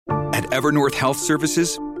Evernorth Health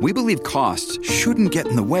Services, we believe costs shouldn't get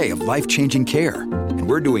in the way of life-changing care, and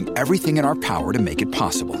we're doing everything in our power to make it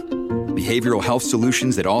possible. Behavioral health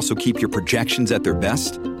solutions that also keep your projections at their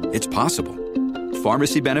best? It's possible.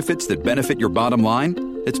 Pharmacy benefits that benefit your bottom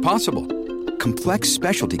line? It's possible. Complex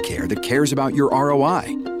specialty care that cares about your ROI?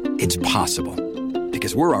 It's possible.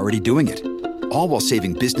 Because we're already doing it. All while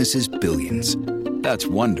saving businesses billions. That's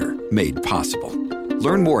Wonder made possible.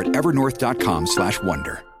 Learn more at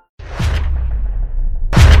evernorth.com/wonder.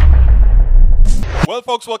 Well,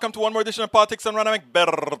 folks, welcome to one more edition of Politics and Rana.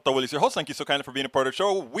 Egberto Willis, your host. Thank you so kindly for being a part of the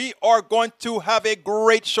show. We are going to have a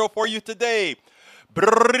great show for you today.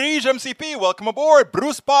 Bridge MCP, welcome aboard.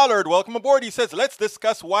 Bruce Pollard, welcome aboard. He says, let's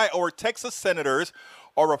discuss why our Texas senators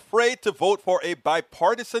are afraid to vote for a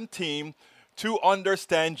bipartisan team to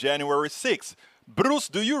understand January 6th. Bruce,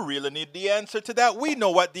 do you really need the answer to that? We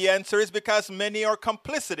know what the answer is because many are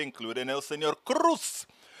complicit, including El Señor Cruz.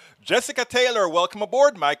 Jessica Taylor, welcome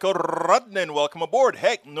aboard. Michael Rudnin, welcome aboard.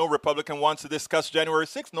 Heck, no Republican wants to discuss January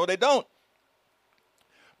 6th. No, they don't.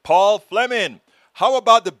 Paul Fleming, how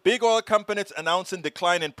about the big oil companies announcing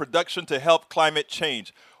decline in production to help climate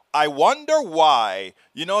change? I wonder why.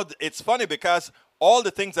 You know, it's funny because all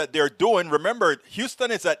the things that they're doing, remember,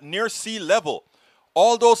 Houston is at near sea level.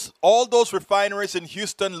 All those refineries in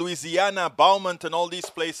Houston, Louisiana, Beaumont, and all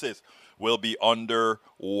these places will be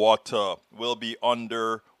underwater.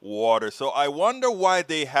 So I wonder why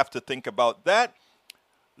they have to think about that.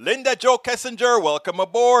 Linda Jo Kessinger, welcome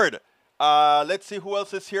aboard. Let's see who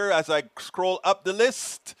else is here as I scroll up the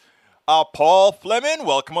list. Paul Fleming,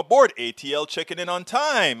 welcome aboard. ATL checking in on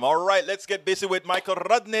time. All right, let's get busy with Michael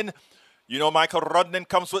Rudnin. You know, Michael Rudnin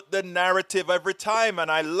comes with the narrative every time,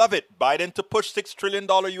 and I love it. Biden to push $6 trillion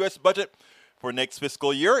U.S. budget for next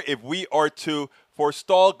fiscal year. If we are to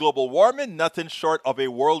forestall global warming, nothing short of a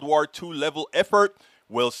World War II level effort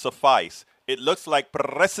will suffice. It looks like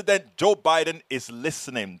President Joe Biden is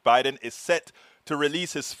listening. Biden is set to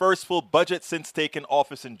release his first full budget since taking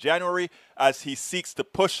office in January as he seeks to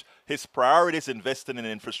push his priorities investing in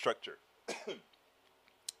infrastructure,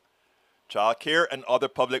 child care, and other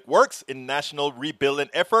public works in national rebuilding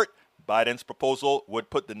effort. Biden's proposal would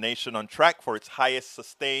put the nation on track for its highest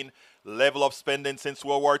sustained level of spending since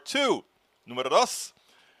World War II. Número dos,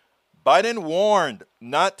 Biden warned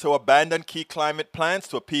not to abandon key climate plans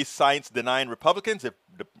to appease science-denying Republicans. If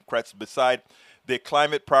Democrats decide the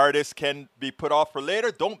climate priorities can be put off for later,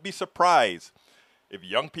 don't be surprised if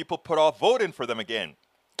young people put off voting for them again.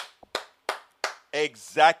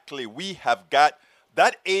 Exactly. We have got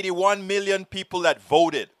that 81 million people that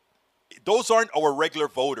voted. Those aren't our regular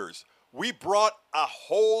voters. We brought a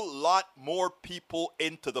whole lot more people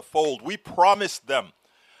into the fold. We promised them.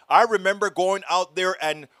 I remember going out there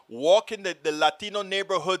and walking the Latino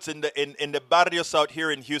neighborhoods in the barrios out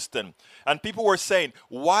here in Houston. And people were saying,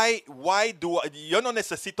 why do yo no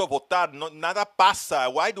necesito votar, no, nada pasa,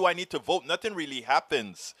 why do I need to vote? Nothing really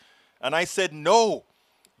happens. And I said, no,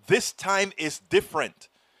 this time is different.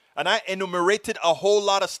 And I enumerated a whole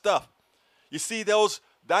lot of stuff. You see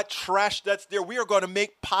that trash that's there, we are going to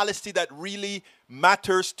make policy that really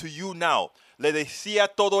matters to you now. Le decía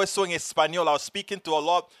todo eso en español. I was speaking to a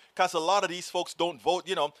lot, because a lot of these folks don't vote.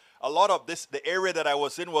 You know, a lot of this, the area that I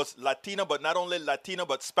was in was Latino, but not only Latino,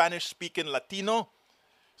 but Spanish-speaking Latino.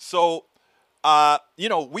 So, you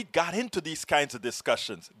know, we got into these kinds of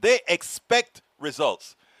discussions. They expect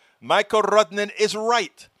results. Michael Rudnin is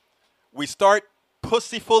right. We start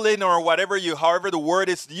pussyfooling or however the word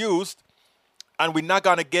is used, and we're not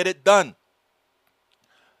going to get it done.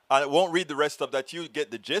 I won't read the rest of that. You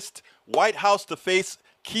get the gist. White House to face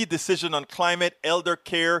key decision on climate, elder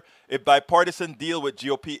care, a bipartisan deal with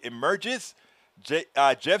GOP emerges.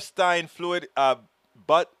 Jeff Stein, fluid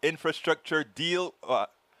but infrastructure deal with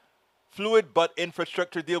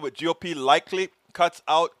GOP likely cuts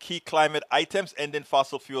out key climate items, ending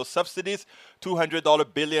fossil fuel subsidies,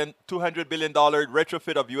 $200 billion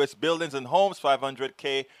retrofit of U.S. buildings and homes,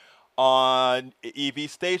 $500K on EV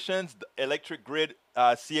stations, the electric grid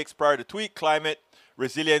CX prior to tweet, climate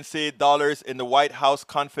resiliency dollars in the White House,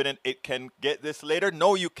 confident it can get this later.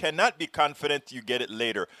 No, you cannot be confident you get it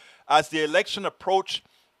later. As the election approach,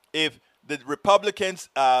 if the Republicans'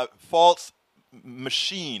 false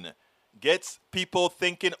machine gets people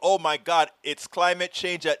thinking, oh my God, it's climate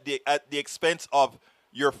change at the expense of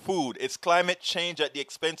your food. It's climate change at the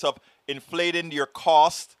expense of inflating your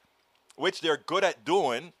cost, which they're good at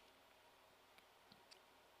doing.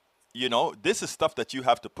 You know, this is stuff that you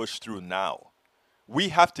have to push through now. We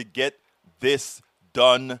have to get this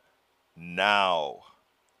done now.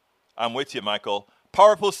 I'm with you, Michael.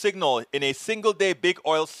 Powerful signal. In a single day, big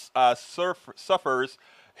oil suffers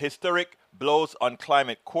Historic blows on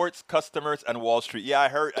climate courts, customers, and Wall Street. Yeah, I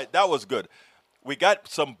heard that was good. We got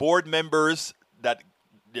some board members that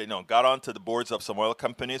got onto the boards of some oil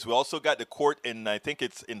companies. We also got the court in, I think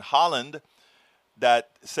it's in Holland, that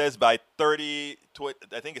says by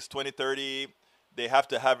 2030, they have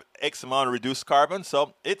to have X amount of reduced carbon.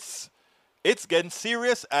 So it's getting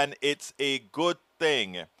serious, and it's a good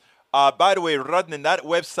thing. By the way, Rodney, that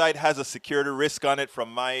website has a security risk on it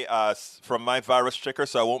from my virus checker,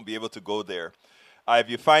 so I won't be able to go there. If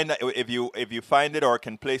you find it or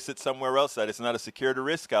can place it somewhere else that is not a security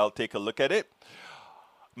risk, I'll take a look at it.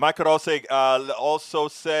 Michael also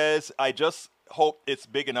says, I just hope it's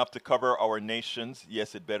big enough to cover our nations.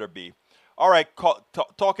 Yes, it better be. All right,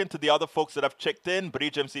 talking to the other folks that have checked in,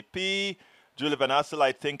 Bridge MCP, Julie Van Assel,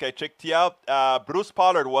 I think I checked you out. Bruce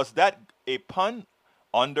Pollard, was that a pun?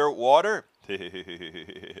 Underwater?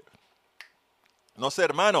 No sé,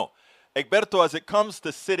 hermano. Egberto, as it comes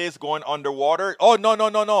to cities going underwater. Oh,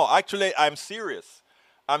 no. Actually, I'm serious.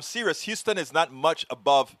 Houston is not much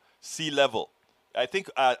above sea level. I think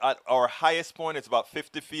at our highest point, it's about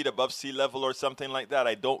 50 feet above sea level or something like that.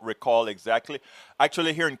 I don't recall exactly.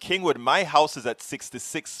 Actually, here in Kingwood, my house is at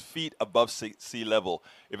 66 feet above sea level,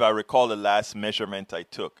 if I recall the last measurement I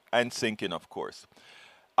took, and sinking, of course.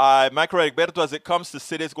 Michael Egberto, as it comes to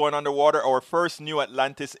cities going underwater, our first new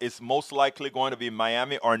Atlantis is most likely going to be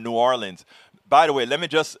Miami or New Orleans. By the way, let me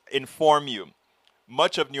just inform you.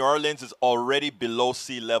 Much of New Orleans is already below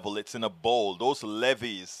sea level. It's in a bowl. Those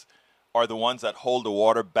levees are the ones that hold the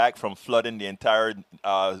water back from flooding the entire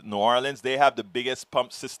New Orleans. They have the biggest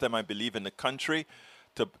pump system, I believe, in the country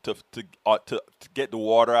to get the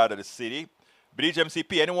water out of the city. Bridge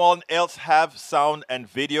MCP, anyone else have sound and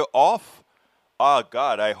video off? Oh,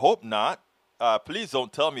 God, I hope not. Please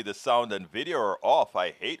don't tell me the sound and video are off.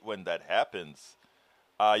 I hate when that happens.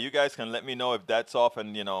 You guys can let me know if that's off.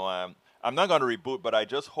 And, I'm not going to reboot, but I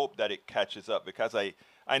just hope that it catches up, because I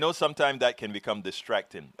know sometimes that can become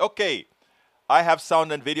distracting. Okay, I have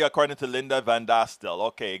sound and video according to Linda Van Dastel.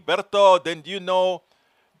 Okay, Egberto, didn't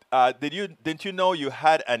you know you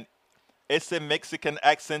had an ese Mexican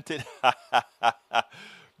accented?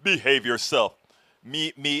 Behave yourself.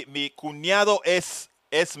 Mi cuñado es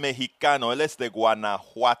mexicano. Él es de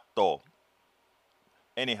Guanajuato.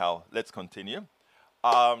 Anyhow, let's continue.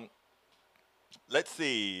 Let's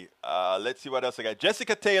see what else I got.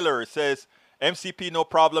 Jessica Taylor says, MCP, no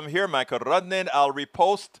problem here. Michael Rudnin, I'll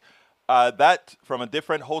repost that from a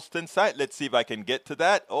different hosting site. Let's see if I can get to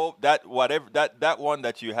that. Oh, that one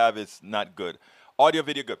that you have is not good. Audio,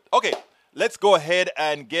 video, good. Okay, let's go ahead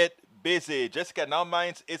and get busy. Jessica, now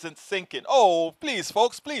mine isn't syncing. Oh, please,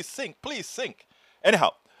 folks, please sync.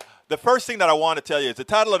 Anyhow, the first thing that I want to tell you is the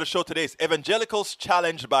title of the show today is Evangelicals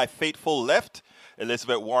Challenged by Faithful Left.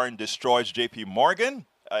 Elizabeth Warren destroys J.P. Morgan.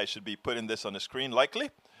 I should be putting this on the screen likely.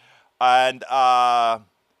 And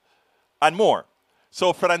more.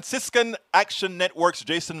 So Franciscan Action Network's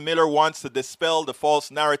Jason Miller wants to dispel the false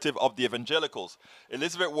narrative of the evangelicals.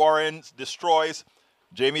 Elizabeth Warren destroys,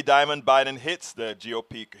 Jamie Dimon, Biden hits, the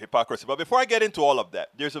GOP hypocrisy. But before I get into all of that,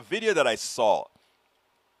 there's a video that I saw.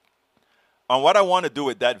 And what I want to do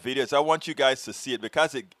with that video is I want you guys to see it,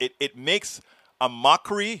 because it makes a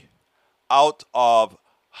mockery out of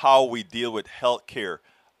how we deal with health care.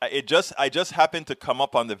 I just happened to come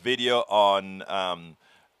up on the video on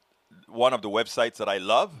one of the websites that I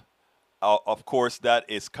love. Of course, that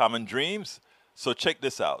is Common Dreams. So check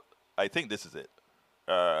this out. I think this is it.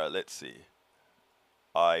 Let's see.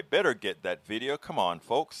 I better get that video. Come on,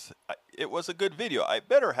 folks. It was a good video. I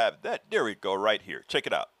better have that. There we go, right here. Check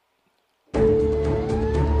it out.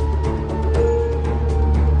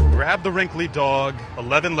 Grab the wrinkly dog,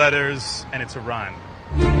 11 letters, and it's a rhyme.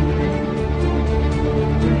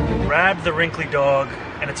 Grab the wrinkly dog,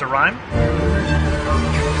 and it's a rhyme?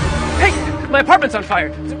 Hey, my apartment's on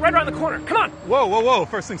fire. It's right around the corner. Come on. Whoa.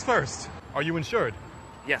 First things first. Are you insured?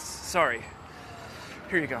 Yes, sorry.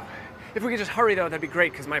 Here you go. If we could just hurry, though, that'd be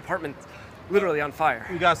great, because my apartment's literally on fire.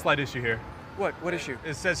 We got a slight issue here. What issue?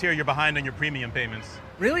 It says here you're behind on your premium payments.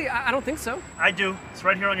 Really? I don't think so. I do. It's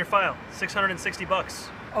right here on your file. $660.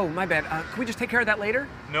 Oh, my bad. Can we just take care of that later?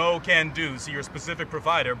 No can do. See, your specific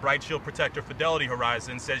provider, Bright Shield Protector Fidelity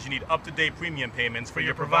Horizon, says you need up-to-date premium payments for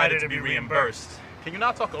your provider to be reimbursed. Can you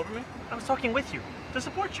not talk over me? I was talking with you to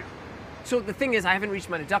support you. So the thing is, I haven't reached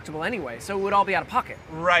my deductible anyway, so it would all be out of pocket.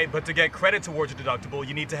 Right, but to get credit towards your deductible,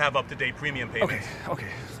 you need to have up-to-date premium payments. Okay.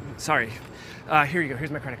 Sorry. Here you go.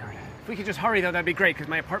 Here's my credit card. If we could just hurry, though, that'd be great, because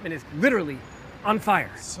my apartment is literally on fire.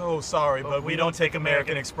 So sorry, but we don't take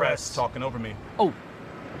American Express. Talking over me. Oh.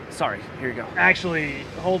 Sorry, here you go. Actually,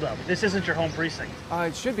 hold up. This isn't your home precinct.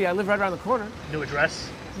 It should be. I live right around the corner. New address?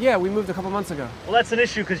 Yeah, we moved a couple months ago. Well, that's an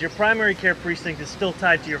issue because your primary care precinct is still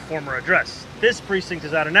tied to your former address. This precinct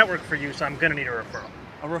is out of network for you, so I'm gonna need a referral.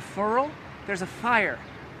 A referral? There's a fire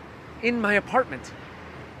in my apartment.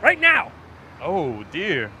 Right now! Oh,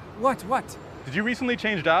 dear. What? Did you recently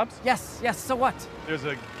change jobs? Yes, so what? There's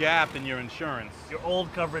a gap in your insurance. Your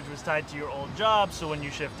old coverage was tied to your old job, so when you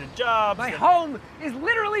shifted jobs... My home is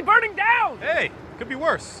literally burning down! Hey, could be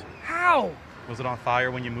worse. How? Was it on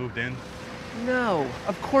fire when you moved in? No,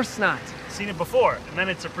 of course not. Seen it before, and then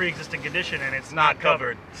it's a pre-existing condition and it's Not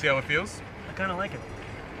covered. See how it feels? I kind of like it.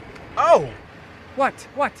 Oh, What?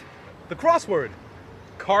 the crossword.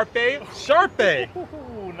 Carpe Sharpe.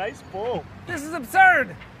 Ooh, nice pull. This is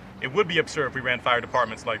absurd! It would be absurd if we ran fire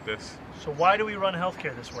departments like this. So why do we run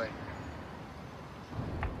healthcare this way?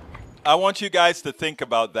 I want you guys to think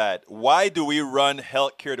about that. Why do we run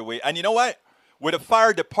healthcare the way? And you know what? With a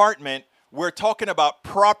fire department, we're talking about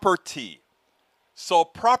property. So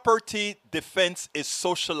property defense is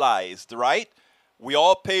socialized, right? We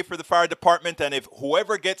all pay for the fire department, and if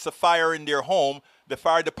whoever gets a fire in their home, the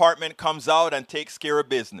fire department comes out and takes care of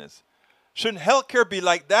business. Shouldn't healthcare be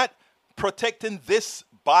like that? Protecting this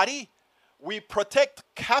body? We protect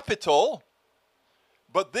capital,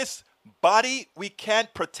 but this body we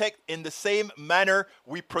can't protect in the same manner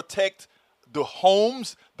we protect the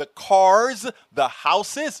homes, the cars, the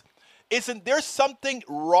houses. Isn't there something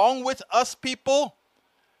wrong with us people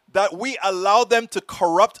that we allow them to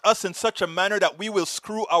corrupt us in such a manner that we will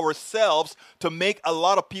screw ourselves to make a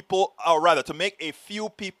lot of people, or rather to make a few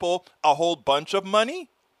people a whole bunch of money?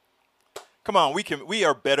 Come on, we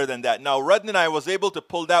are better than that. Now, Rudden and I was able to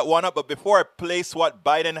pull that one up, but before I place what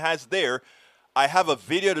Biden has there, I have a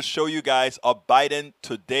video to show you guys of Biden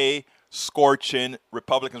today scorching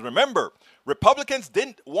Republicans. Remember, Republicans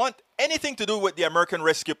didn't want anything to do with the American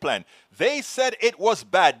Rescue Plan. They said it was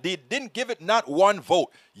bad. They didn't give it not one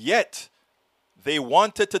vote. Yet, they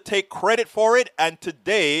wanted to take credit for it. And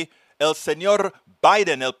today, El Señor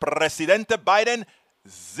Biden, El Presidente Biden,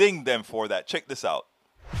 zinged them for that. Check this out.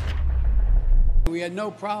 We had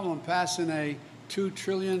no problem passing a $2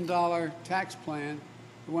 trillion tax plan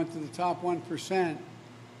that went to the top 1%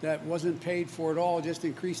 that wasn't paid for at all, just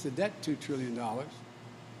increased the debt $2 trillion.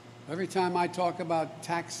 Every time I talk about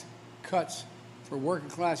tax cuts for working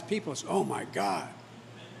class people, it's, oh my God,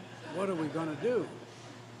 what are we going to do?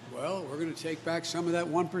 Well, we're going to take back some of that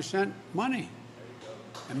 1% money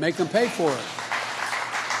and make them pay for it.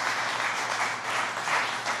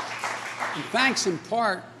 And thanks in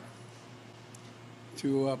part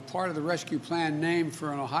to a part of the rescue plan named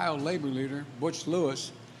for an Ohio labor leader, Butch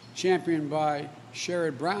Lewis, championed by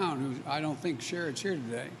Sherrod Brown, who I don't think Sherrod's here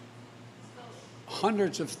today.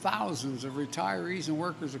 Hundreds of thousands of retirees and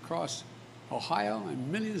workers across Ohio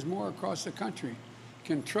and millions more across the country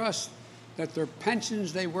can trust that their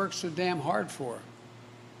pensions they work so damn hard for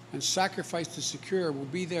and sacrificed to secure will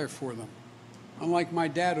be there for them. Unlike my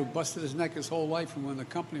dad, who busted his neck his whole life, and when the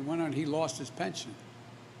company went on, he lost his pension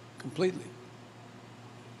completely.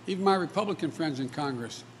 Even my Republican friends in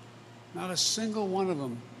Congress, not a single one of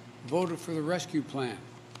them voted for the rescue plan.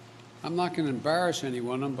 I'm not going to embarrass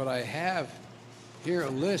anyone of them, but I have here a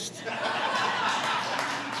list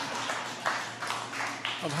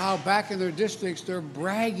of how back in their districts they're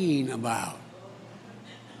bragging about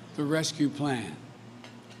the rescue plan.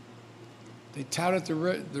 They touted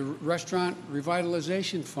the Restaurant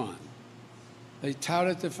Revitalization Fund. They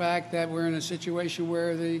touted the fact that we're in a situation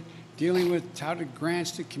where they're dealing with touted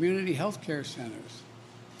grants to community health care centers.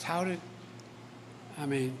 Touted, I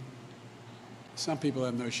mean, some people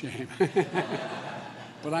have no shame.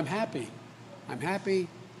 But I'm happy. I'm happy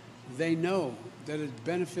they know that it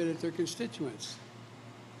benefited their constituents.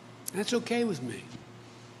 That's okay with me.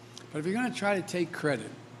 But if you're going to try to take credit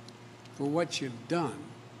for what you've done,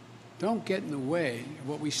 don't get in the way of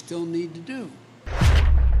what we still need to do.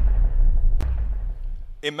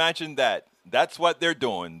 Imagine that. That's what they're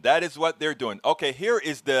doing. That is what they're doing. Okay, here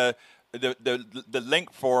is the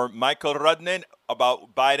link for Michael Rudnan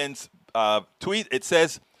about Biden's tweet. It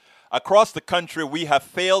says, across the country, we have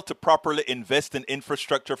failed to properly invest in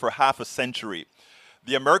infrastructure for half a century.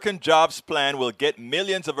 The American Jobs Plan will get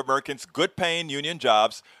millions of Americans good-paying union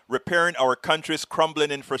jobs, repairing our country's crumbling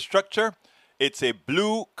infrastructure. It's a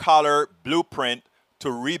blue-collar blueprint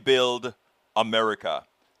to rebuild America.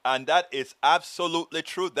 And that is absolutely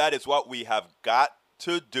true. That is what we have got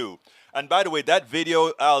to do. And by the way, that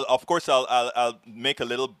video, I'll make a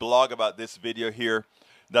little blog about this video here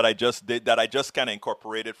that I just did, that I just kind of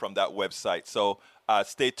incorporated from that website. So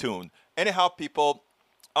stay tuned. Anyhow, people,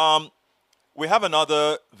 we have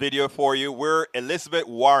another video for you where Elizabeth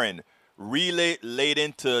Warren really laid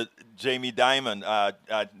into Jamie Dimon,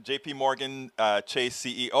 JP Morgan Chase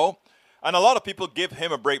CEO. And a lot of people give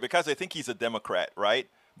him a break because they think he's a Democrat, right?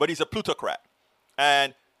 But he's a plutocrat.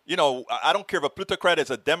 And, you know, I don't care if a plutocrat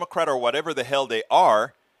is a Democrat or whatever the hell they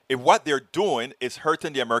are. If what they're doing is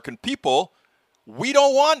hurting the American people, we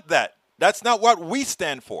don't want that. That's not what we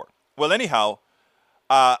stand for. Well, anyhow,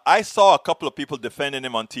 I saw a couple of people defending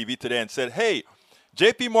him on TV today and said, hey,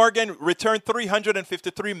 JP Morgan returned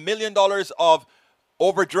 $353 million of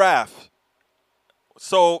overdraft.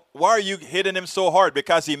 So why are you hitting him so hard?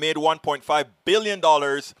 Because he made $1.5 billion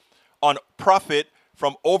on profit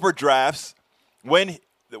from overdrafts when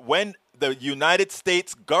the United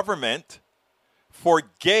States government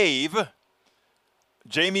forgave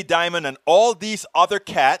Jamie Dimon and all these other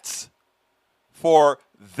cats for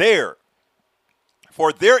their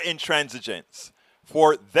intransigence,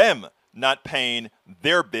 for them not paying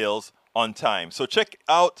their bills on time. So check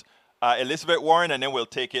out Elizabeth Warren, and then we'll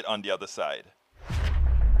take it on the other side.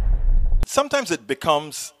 Sometimes it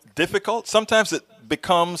becomes difficult. Sometimes it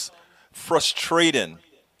becomes frustrating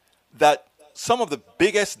that some of the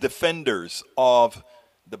biggest defenders of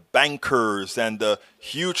the bankers and the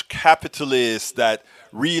huge capitalists that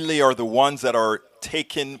really are the ones that are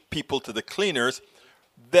taking people to the cleaners,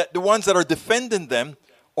 that the ones that are defending them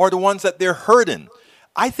are the ones that they're hurting.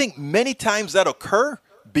 I think many times that occur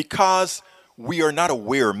because we are not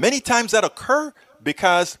aware. Many times that occur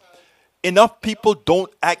because enough people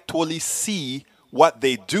don't actually see what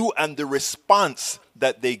they do and the response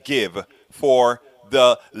that they give for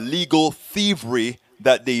the legal thievery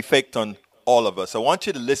that they effect on all of us. I want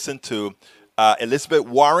you to listen to Elizabeth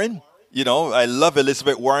Warren. You know, I love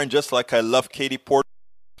Elizabeth Warren just like I love Katie Porter.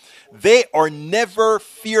 They are never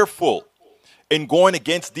fearful in going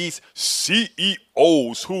against these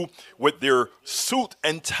CEOs who, with their suit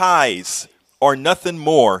and ties, are nothing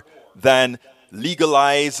more than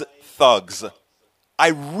legalized thugs. I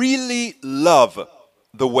really love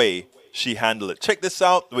the way she handled it. Check this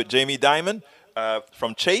out with Jamie Dimon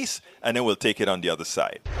from Chase, and then we'll take it on the other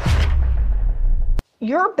side.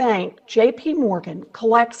 Your bank, JP Morgan,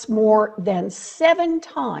 collects more than 7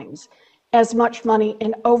 times as much money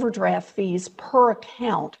in overdraft fees per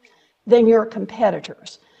account than your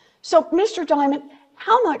competitors. So, Mr. Dimon,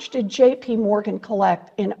 how much did JP Morgan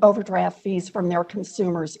collect in overdraft fees from their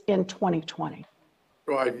consumers in 2020?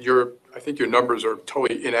 Well, I think your numbers are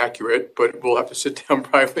totally inaccurate, but we'll have to sit down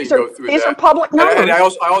privately and So go through that. these are public numbers. And I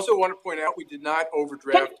also want to point out we did not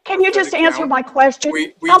overdraft. Can you just answer my question?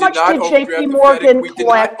 We How did much not did overdraft JP the Morgan Fed.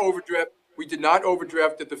 collect? We did not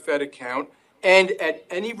overdraft at the Fed account. And at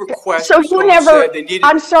any request, So you never, said they needed,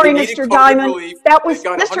 I'm sorry, they needed Mr. COVID Dimon, relief. that was,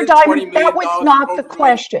 Mr. Dimon, that was not the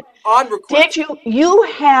question. On request. Did you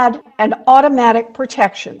had an automatic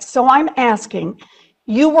protection. So I'm asking,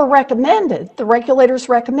 you were recommended, the regulators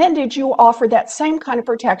recommended you offer that same kind of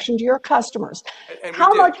protection to your customers. And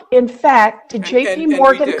How much, in fact, did JP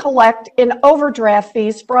Morgan collect in overdraft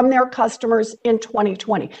fees from their customers in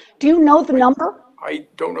 2020? Do you know the number? I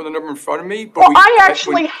don't know the number in front of me, but Well, I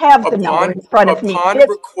actually have the number in front of me. Upon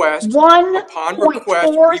It's request,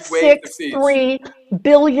 $1.463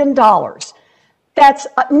 billion. That's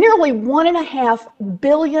nearly $1.5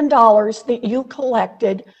 billion that you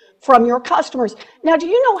collected from your customers. Now, do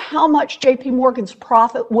you know how much JP Morgan's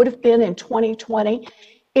profit would have been in 2020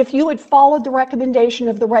 if you had followed the recommendation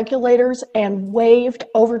of the regulators and waived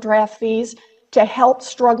overdraft fees to help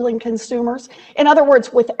struggling consumers? In other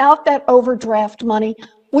words, without that overdraft money,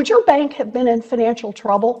 would your bank have been in financial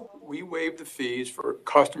trouble? We waived the fees for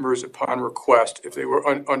customers upon request if they were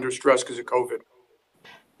under stress because of COVID.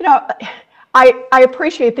 You know, I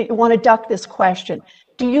appreciate that you want to duck this question.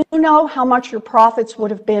 Do you know how much your profits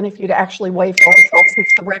would have been if you'd actually waived overdraft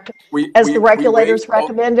as the regulators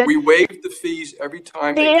recommended? We waived the fees every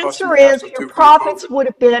time. The answer is your profits would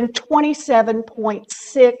have been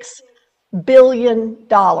 $27.6 billion.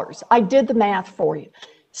 I did the math for you.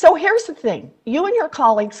 So here's the thing. You and your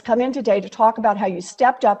colleagues come in today to talk about how you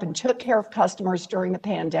stepped up and took care of customers during the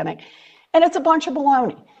pandemic, and it's a bunch of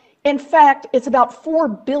baloney. In fact, it's about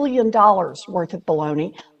 $4 billion worth of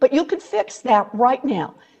baloney, but you could fix that right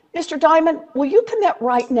now. Mr. Dimon, will you commit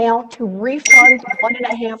right now to refund the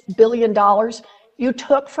 $1.5 billion you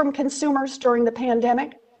took from consumers during the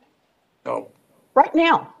pandemic? No. Right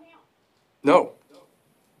now? No.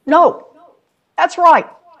 No. That's right.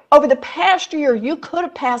 Over the past year, you could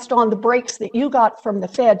have passed on the breaks that you got from the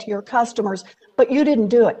Fed to your customers, but you didn't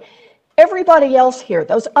do it. Everybody else here,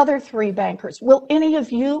 those other 3 bankers, will any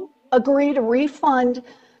of you agree to refund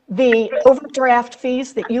the overdraft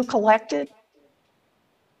fees that you collected?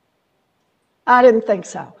 I didn't think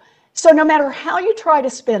so. So no matter how you try to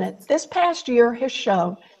spin it, this past year has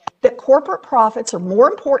shown that corporate profits are more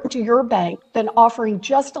important to your bank than offering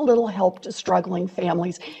just a little help to struggling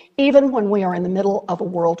families, even when we are in the middle of a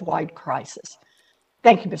worldwide crisis.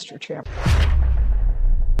 Thank you, Mr. Chairman.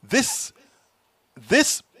 This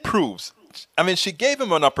proves, I mean, she gave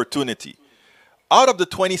him an opportunity. Out of the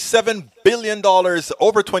 $27 billion,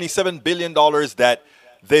 over $27 billion that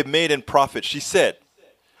they've made in profit, she said,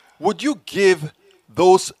 would you give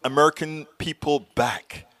those American people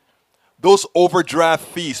back? Those overdraft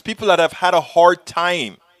fees, people that have had a hard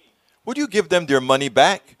time, would you give them their money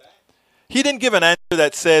back? He didn't give an answer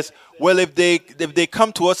that says, well, if they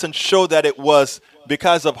come to us and show that it was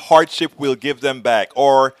because of hardship, we'll give them back,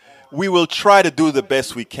 or we will try to do the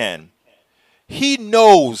best we can. He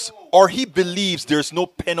knows, or he believes, there's no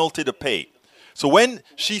penalty to pay. So when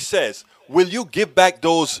she says, will you give back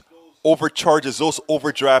those overcharges, those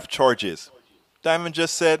overdraft charges? Diamond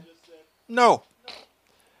just said, no.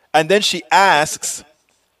 And then she asks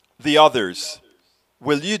the others,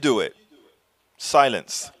 will you do it?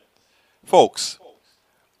 Silence. Folks,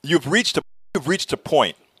 you've reached a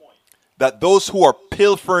point that those who are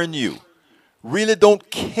pilfering you really don't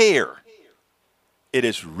care. It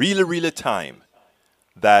is really, really time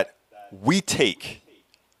that we take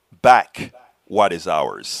back what is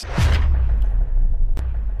ours.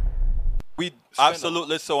 We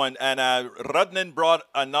absolutely so, and Rudnan brought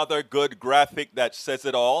another good graphic that says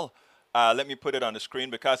it all. Let me put it on the screen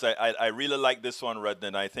because I really like this one,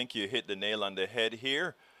 Rudnan. I think you hit the nail on the head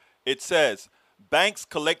here. It says, banks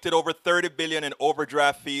collected over $30 billion in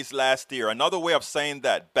overdraft fees last year. Another way of saying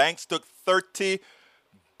that, banks took $30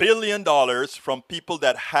 billion from people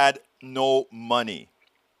that had no money.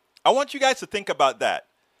 I want you guys to think about that.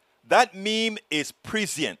 That meme is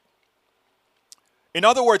prescient. In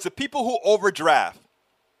other words, the people who overdraft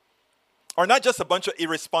are not just a bunch of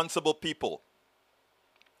irresponsible people.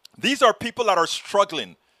 These are people that are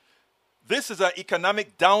struggling. This is an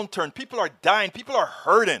economic downturn. People are dying. People are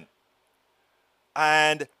hurting.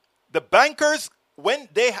 And the bankers, when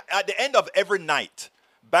they, at the end of every night,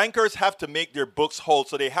 bankers have to make their books whole.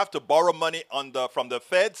 So they have to borrow money from the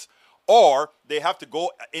feds, or they have to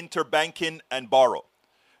go interbanking and borrow.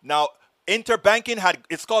 Now, interbanking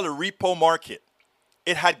it's called a repo market.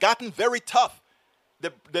 It had gotten very tough.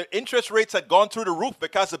 The interest rates had gone through the roof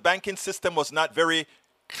because the banking system was not very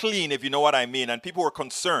clean, if you know what I mean, and people were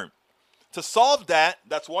concerned. To solve that,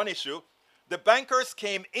 that's one issue. The bankers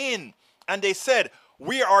came in and they said,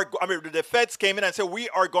 the feds came in and said, we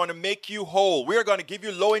are going to make you whole. We are going to give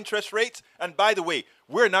you low interest rates. And by the way,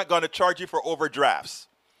 we're not going to charge you for overdrafts.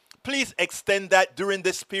 Please extend that during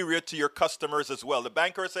this period to your customers as well. The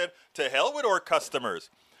banker said, to hell with our customers.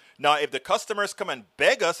 Now, if the customers come and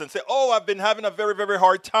beg us and say, oh, I've been having a very, very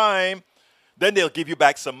hard time, then they'll give you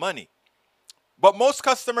back some money. But most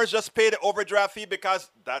customers just pay the overdraft fee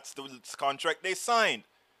because that's the contract they signed.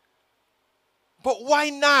 But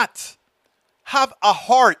why not have a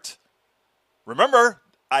heart? Remember,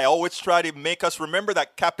 I always try to make us remember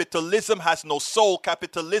that capitalism has no soul.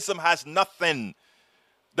 Capitalism has nothing.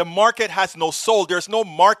 The market has no soul. There's no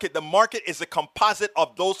market. The market is a composite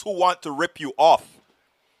of those who want to rip you off.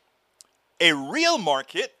 A real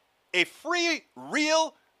market, a free,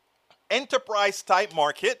 real enterprise type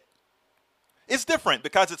market is different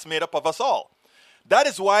because it's made up of us all. That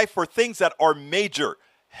is why for things that are major,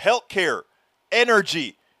 healthcare,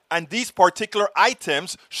 energy, and these particular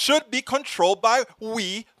items should be controlled by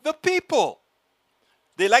we, the people.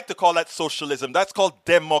 They like to call that socialism. That's called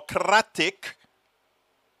democratic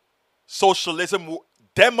socialism,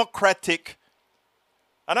 democratic.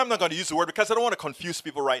 And I'm not going to use the word because I don't want to confuse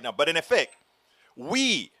people right now. But in effect,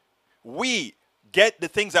 we get the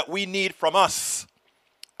things that we need from us.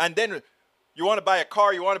 And then you want to buy a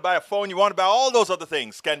car, you want to buy a phone, you want to buy all those other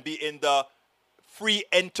things can be in the free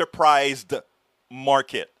enterprised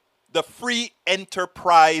market. The free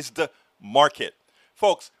enterprised market.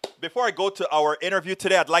 Folks, before I go to our interview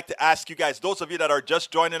today, I'd like to ask you guys, those of you that are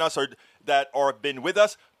just joining us or that are been with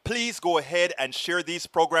us, please go ahead and share these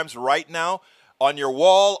programs right now on your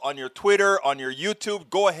wall, on your Twitter, on your YouTube.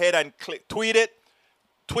 Go ahead and tweet it,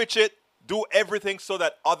 Twitch it, do everything so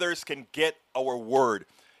that others can get our word.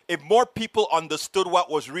 If more people understood what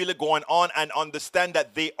was really going on and understand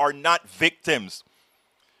that they are not victims.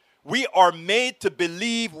 We are made to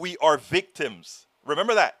believe we are victims.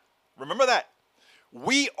 Remember that. Remember that.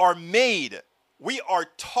 We are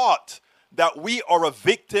taught that we are a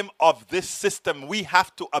victim of this system. We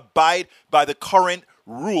have to abide by the current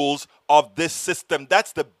rules of this system.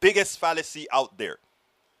 That's the biggest fallacy out there.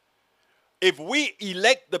 If we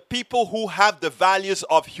elect the people who have the values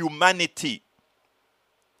of humanity,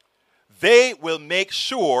 They will make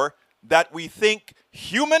sure that we think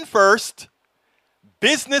human first,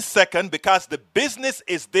 business second, because the business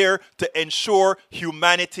is there to ensure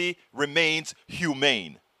humanity remains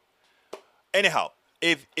humane. Anyhow,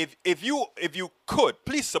 if you could,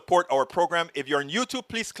 please support our program. If you're on YouTube,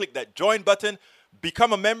 please click that join button.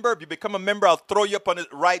 Become a member. If you become a member, I'll throw you up on it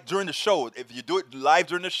right during the show. If you do it live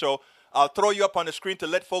during the show, I'll throw you up on the screen to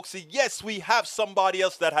let folks see, yes, we have somebody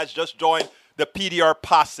else that has just joined the PDR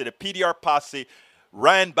Posse. The PDR Posse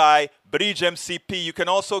ran by Bridge MCP. You can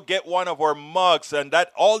also get one of our mugs, and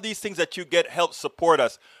that all these things that you get help support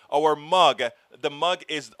us. Our mug, the mug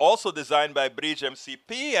is also designed by Bridge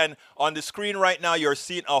MCP, and on the screen right now, you're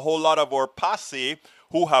seeing a whole lot of our posse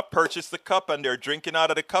who have purchased the cup, and they're drinking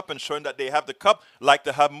out of the cup and showing that they have the cup, like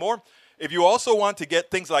to have more. If you also want to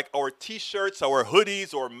get things like our t-shirts, our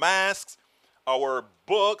hoodies, or masks, our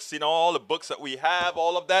books, all the books that we have,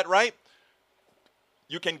 all of that, right?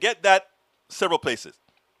 You can get that several places.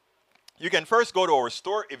 You can first go to our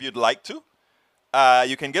store if you'd like to.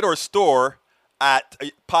 You can get our store at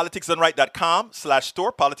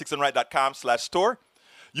politicsdoneright.com/store, politicsdoneright.com/store.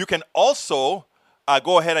 You can also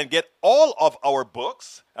go ahead and get all of our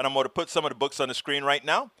books, and I'm going to put some of the books on the screen right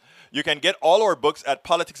now. You can get all our books at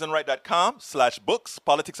politicsdoneright.com/books,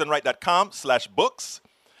 politicsdoneright.com/books.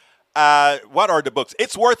 What are the books?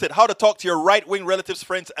 It's Worth It. How to Talk to Your Right-Wing Relatives,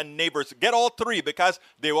 Friends, and Neighbors. Get all three because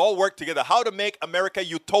they all work together. How to Make America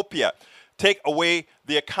Utopia. Take away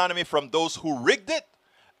the economy from those who rigged it.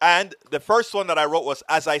 And the first one that I wrote was,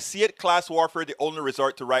 As I See It, Class Warfare, the Only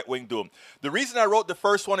Resort to Right-Wing Doom. The reason I wrote the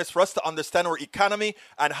first one is for us to understand our economy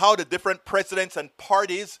and how the different presidents and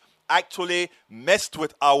parties actually messed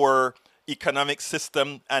with our economic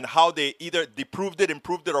system and how they either improved it,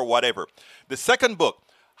 or whatever. The second book,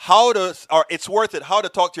 It's Worth It, How to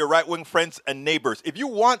Talk to Your Right-Wing Friends and Neighbors. If you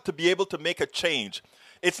want to be able to make a change,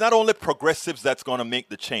 it's not only progressives that's going to make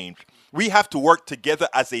the change. We have to work together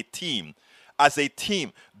as a team. As a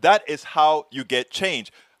team, that is how you get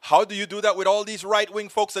change. How do you do that with all these right-wing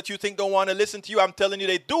folks that you think don't want to listen to you? I'm telling you,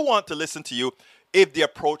 they do want to listen to you if the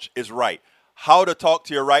approach is right. How to Talk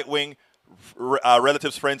to Your Right-Wing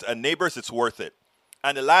Relatives, Friends, and Neighbors. It's worth it.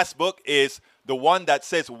 And the last book is the one that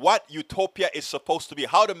says what utopia is supposed to be.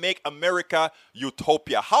 How to make America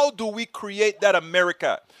utopia. How do we create that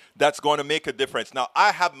America that's going to make a difference? Now,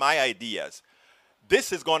 I have my ideas.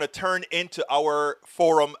 This is going to turn into our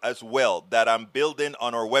forum as well that I'm building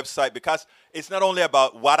on our website, because it's not only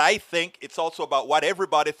about what I think, it's also about what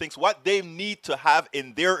everybody thinks, what they need to have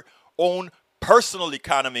in their own personal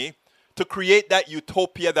economy to create that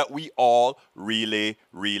utopia that we all really,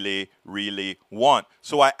 really, really want.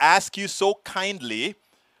 So I ask you so kindly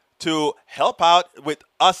to help out with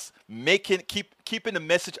us keeping the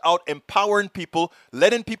message out, empowering people,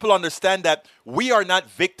 letting people understand that we are not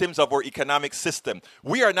victims of our economic system.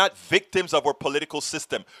 We are not victims of our political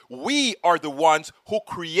system. We are the ones who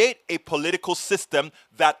create a political system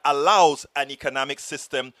that allows an economic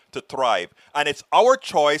system to thrive. And it's our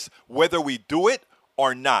choice whether we do it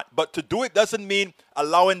or not. But to do it doesn't mean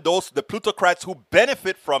allowing the plutocrats who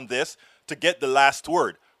benefit from this to get the last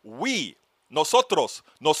word. We, nosotros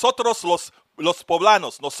los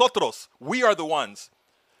poblanos, nosotros, we are the ones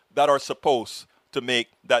that are supposed to make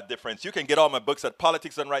that difference. You can get all my books at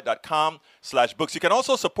politicsdoneright.com/books. You can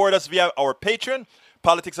also support us via our Patreon,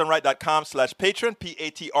 politicsdoneright.com/Patreon,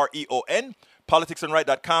 Patreon,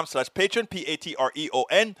 politicsdoneright.com/Patreon,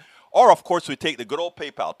 Patreon. Or, of course, we take the good old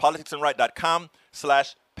PayPal,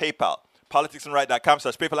 politicsdoneright.com/PayPal.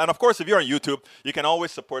 politicsdoneright.com/PayPal. And of course, if you're on YouTube, you can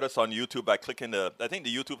always support us on YouTube by clicking I think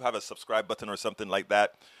the YouTube have a subscribe button or something like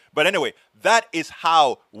that. But anyway, that is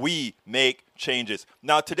how we make changes.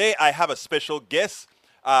 Now, today I have a special guest.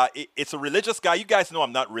 It's a religious guy. You guys know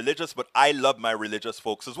I'm not religious, but I love my religious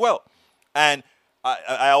folks as well. And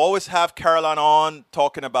I always have Caroline on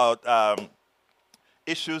talking about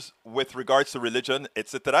issues with regards to religion,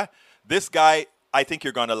 etc. This guy, I think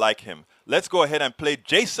you're going to like him. Let's go ahead and play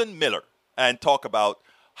Jason Miller and talk about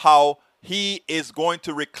how he is going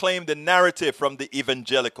to reclaim the narrative from the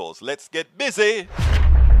evangelicals. Let's get busy.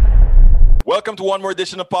 Welcome to one more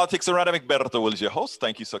edition of Politics Done Right. I'm Egberto Willies, your host.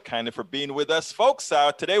 Thank you so kindly for being with us, folks.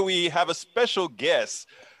 Today we have a special guest.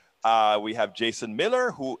 We have Jason Miller,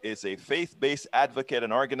 who is a faith-based advocate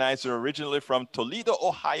and organizer originally from Toledo,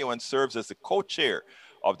 Ohio, and serves as the co-chair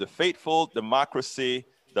of the Faithful Democracy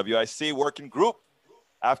WIC Working Group.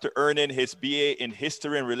 After earning his BA in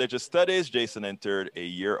History and Religious Studies, Jason entered a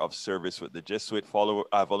year of service with the Jesuit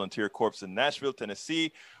Volunteer Corps in Nashville,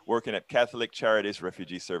 Tennessee, working at Catholic Charities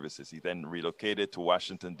Refugee Services. He then relocated to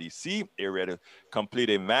Washington, D.C. area to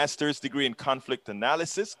complete a master's degree in conflict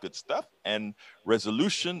analysis, good stuff, and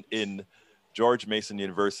resolution in George Mason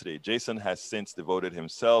University. Jason has since devoted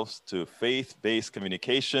himself to faith-based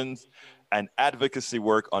communications and advocacy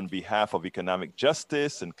work on behalf of economic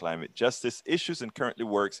justice and climate justice issues, and currently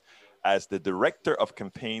works as the Director of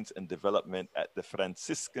Campaigns and Development at the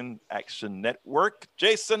Franciscan Action Network.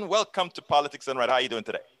 Jason, welcome to Politics Done Right. How are you doing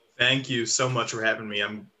today? Thank you so much for having me.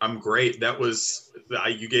 I'm great. That was,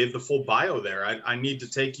 you gave the full bio there. I need to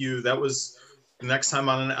take you, that was the next time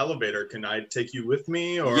on an elevator. Can I take you with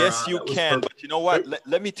me? Or, yes, you can, but you know what?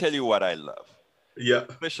 Let me tell you what I love. Yeah.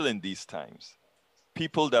 Especially in these times.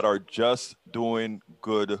 People that are just doing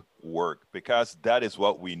good work, because that is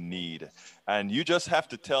what we need. And you just have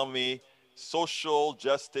to tell me social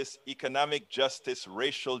justice, economic justice,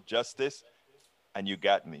 racial justice, and you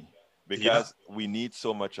got me, because we need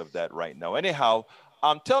so much of that right now. Anyhow,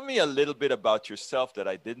 tell me a little bit about yourself that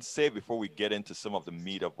I didn't say before we get into some of the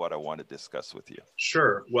meat of what I want to discuss with you.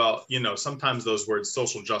 Sure. Well, you know, sometimes those words,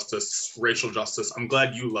 social justice, racial justice, I'm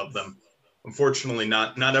glad you love them. Unfortunately,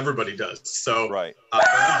 not everybody does. So right.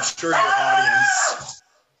 I'm sure your audience.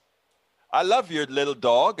 I love your little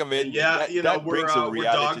dog. I mean, yeah, that brings a reality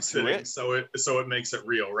dog sitting, to it. So it makes it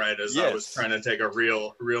real, right? As yes. I was trying to take a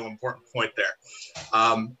real important point there,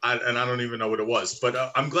 and I don't even know what it was, but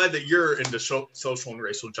I'm glad that you're into social and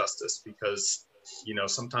racial justice, because you know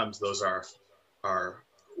sometimes those are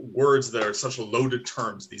words that are such loaded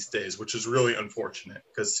terms these days, which is really unfortunate.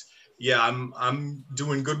 Because yeah, I'm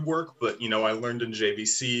doing good work, but you know I learned in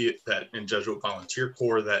JVC that in Jesuit Volunteer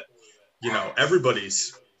Corps that you know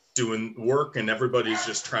everybody's doing work and everybody's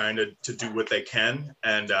just trying to do what they can,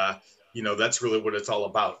 and you know that's really what it's all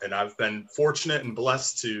about. And I've been fortunate and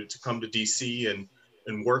blessed to come to DC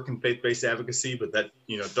and work in faith-based advocacy, but that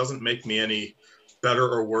you know doesn't make me any better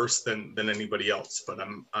or worse than anybody else. But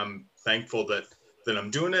I'm thankful that I'm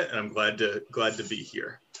doing it, and I'm glad to be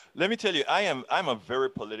here. Let me tell you, I'm a very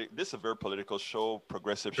this is a very political show,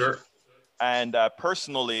 progressive sure. show. And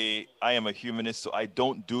personally, I am a humanist, so I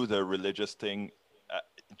don't do the religious thing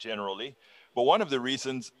generally. But one of the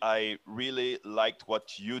reasons I really liked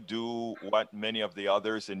what you do, what many of the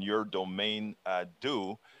others in your domain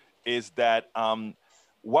do, is that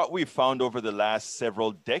what we found over the last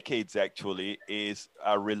several decades actually is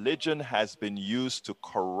religion has been used to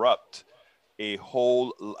corrupt a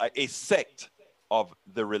sect of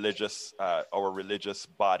the religious, our religious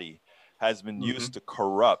body has been used to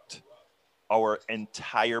corrupt our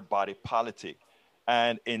entire body politic.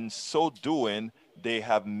 And in so doing, they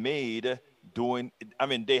have made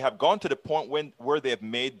they have gone to the point where they have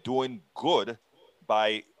made doing good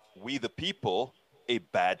by we the people a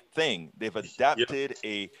bad thing. They've adapted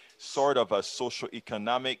a sort of a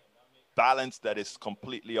socio-economic balance that is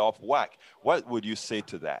completely off whack. What would you say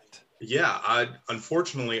to that? Yeah,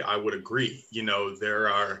 unfortunately, I would agree. You know, there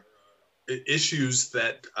are issues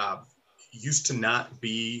that used to not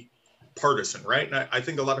be partisan, right? And I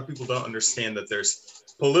think a lot of people don't understand that there's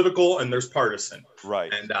political and there's partisan.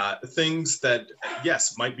 Right. And things that,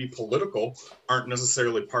 yes, might be political aren't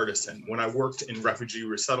necessarily partisan. When I worked in refugee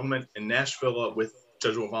resettlement in Nashville with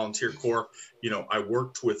Jesuit Volunteer Corps, you know, I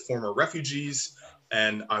worked with former refugees,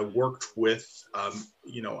 and I worked with,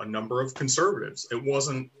 you know, a number of conservatives.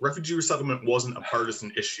 Refugee resettlement wasn't a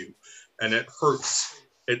partisan issue, and it hurts.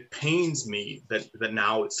 It pains me that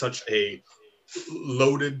now it's such a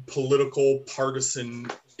loaded political partisan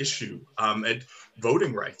issue. And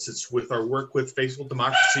voting rights, it's with our work with Faithful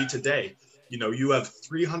Democracy Today. You know, you have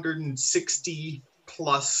 360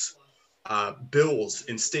 plus bills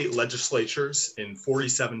in state legislatures in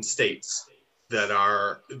 47 states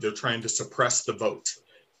they're trying to suppress the vote.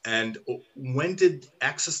 And when did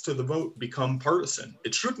access to the vote become partisan?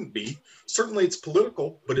 It shouldn't be. Certainly it's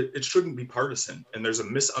political, but it shouldn't be partisan. And there's a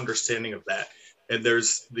misunderstanding of that. And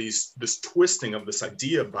there's this twisting of this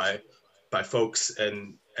idea by folks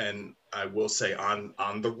and I will say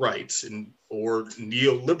on the right or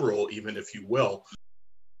neoliberal, even if you will.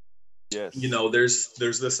 Yes. You know, there's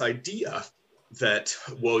this idea that,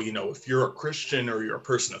 well, you know, if you're a Christian or you're a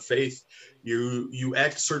person of faith, you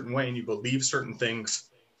act a certain way and you believe certain things.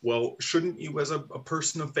 Well, shouldn't you as a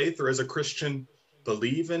person of faith or as a Christian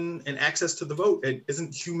believe in access to the vote?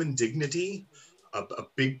 Isn't human dignity a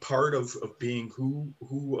big part of being who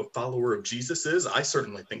a follower of Jesus is? I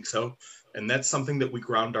certainly think so. And that's something that we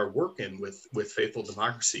ground our work in with Faithful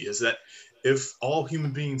Democracy, is that if all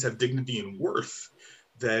human beings have dignity and worth,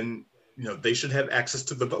 then they should have access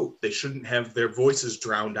to the vote. They shouldn't have their voices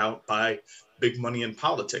drowned out by big money in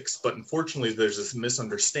politics. But unfortunately, there's this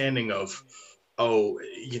misunderstanding of,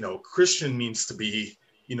 Christian means to be,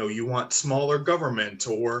 you want smaller government,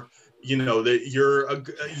 or,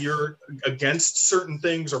 that you're against certain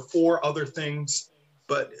things or for other things.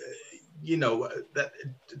 But, that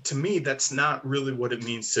to me, that's not really what it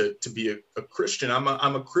means to be a Christian. I'm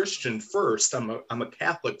a Christian first. I'm a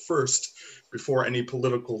Catholic first before any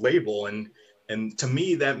political label. And to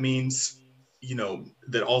me, that means,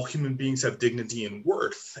 that all human beings have dignity and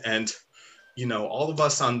worth. And, all of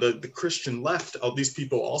us on the Christian left, all these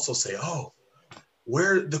people also say, oh,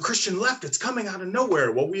 where the Christian left, it's coming out of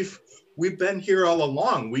nowhere. Well, we've been here all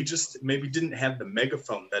along. We just maybe didn't have the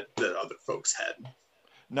megaphone that other folks had.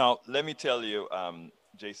 Now, let me tell you,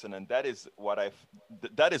 Jason, and that is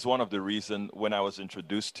one of the reasons when I was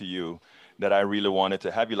introduced to you that I really wanted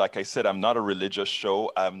to have you. Like I said, I'm not a religious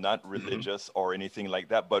show. I'm not religious or anything like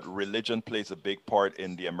that, but religion plays a big part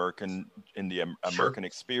in the American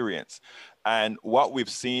experience. And what we've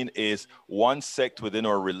seen is one sect within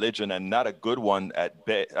our religion, and not a good one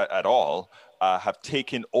at all, have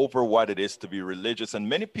taken over what it is to be religious. And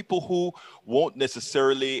many people who won't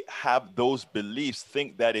necessarily have those beliefs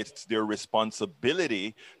think that it's their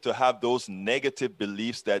responsibility to have those negative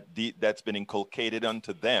beliefs that's been inculcated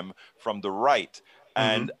onto them from the right.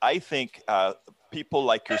 And I think people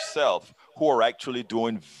like yourself who are actually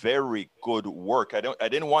doing very good work. I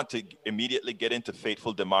didn't want to immediately get into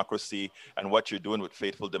Faithful Democracy and what you're doing with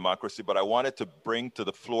Faithful Democracy, but I wanted to bring to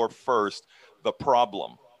the floor first the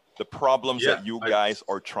problems that you guys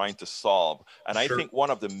are trying to solve. And I think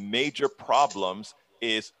one of the major problems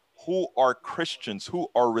is who are Christians, who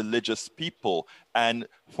are religious people, and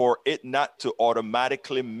for it not to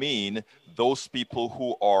automatically mean those people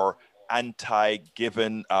who are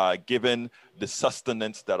given the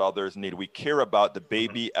sustenance that others need. We care about the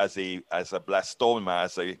baby as a blastoma,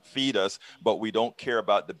 as a fetus, but we don't care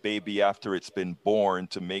about the baby after it's been born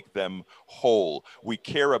to make them whole. We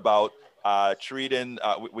care about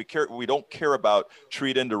we don't care about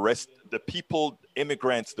treating the people,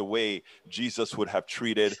 immigrants, the way Jesus would have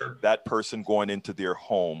treated that person going into their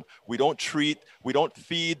home. We don't feed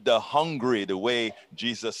the hungry the way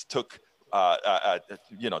Jesus took,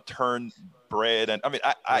 turned bread. And I mean,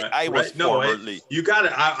 I was formerly. You got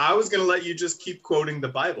it. I was going to let you just keep quoting the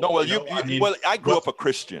Bible. No, well, I grew up a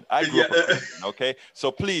Christian. Okay,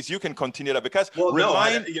 so please, you can continue that because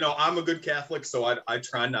I'm a good Catholic, so I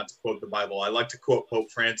try not to quote the Bible. I like to quote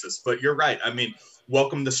Pope Francis, but you're right. I mean,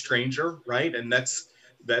 welcome the stranger, right? And that's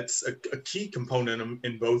a key component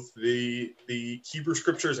in both the Hebrew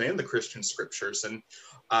scriptures and the Christian scriptures. And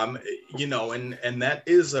and that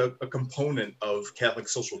is a component of Catholic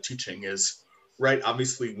social teaching is, right,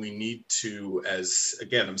 obviously we need to,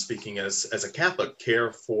 I'm speaking as a Catholic,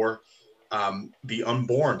 care for the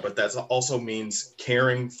unborn, but that also means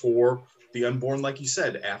caring for the unborn, like you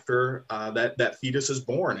said, after that fetus is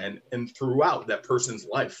born and throughout that person's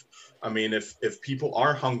life. I mean, if people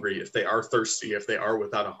are hungry, if they are thirsty, if they are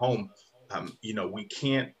without a home, we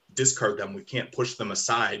can't discard them. We can't push them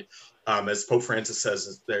aside. As Pope Francis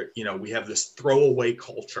says, we have this throwaway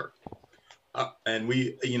culture. And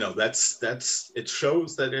we, it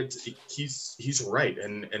shows that he's right.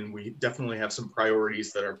 And we definitely have some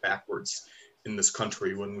priorities that are backwards in this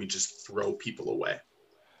country when we just throw people away.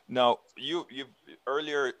 Now, you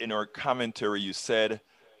earlier in our commentary, you said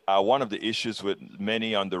one of the issues with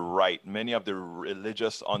many of the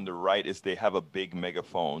religious on the right is they have a big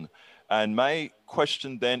megaphone. And my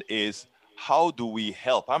question then is, how do we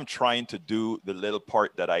help? I'm trying to do the little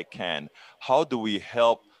part that I can. How do we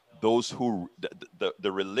help those who,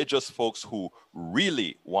 the religious folks who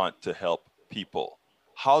really want to help people?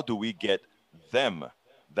 How do we get them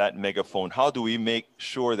that megaphone? How do we make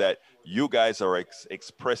sure that you guys are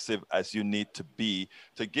expressive as you need to be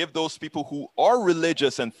to give those people who are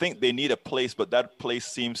religious and think they need a place, but that place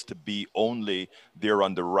seems to be only there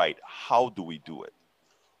on the right? How do we do it?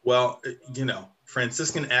 Well,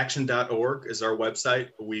 FranciscanAction.org is our website.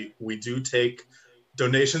 We do take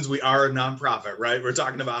donations. We are a nonprofit, right? We're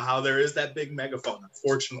talking about how there is that big megaphone.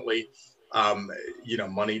 Unfortunately,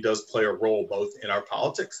 money does play a role both in our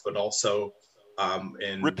politics, but also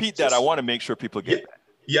in... Repeat that. I want to make sure people get that.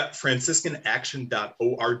 Yeah,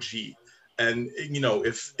 FranciscanAction.org. And,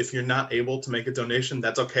 if you're not able to make a donation,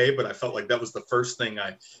 that's okay. But I felt like that was the first thing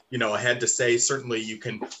I had to say. Certainly, you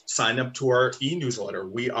can sign up to our e-newsletter.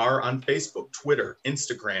 We are on Facebook, Twitter,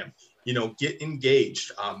 Instagram. Get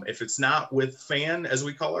engaged. If it's not with FAN, as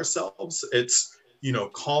we call ourselves, it's,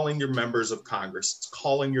 calling your members of Congress, it's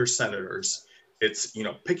calling your senators. It's,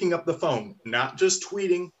 picking up the phone, not just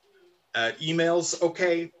tweeting, Emails,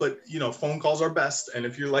 okay, but phone calls are best. And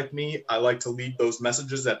if you're like me, I like to leave those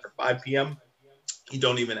messages after 5 p.m. You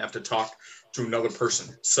don't even have to talk to another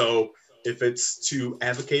person. So if it's to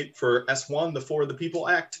advocate for S1, the For the People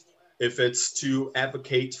Act, if it's to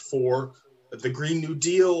advocate for the Green New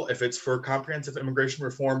Deal, if it's for comprehensive immigration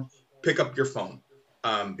reform, pick up your phone,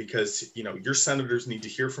 because your senators need to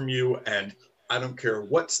hear from you. And I don't care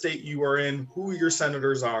what state you are in, who your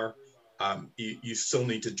senators are, you still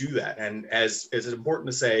need to do that. And as it's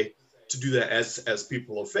important to do that as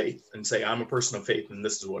people of faith, and say, I'm a person of faith and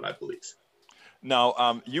this is what I believe.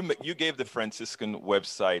 Now, you gave the Franciscan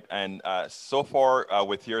website, and so far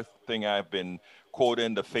with your thing, I've been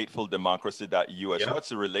quoting the faithfuldemocracy.us. Yeah. What's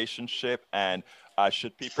the relationship, and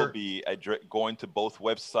should people be going to both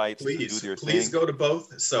websites to do their thing? Please go to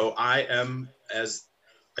both. So I am, as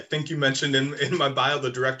I think you mentioned in my bio, the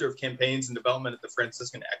Director of Campaigns and Development at the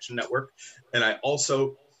Franciscan Action Network, and I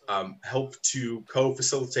also help to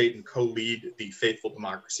co-facilitate and co-lead the Faithful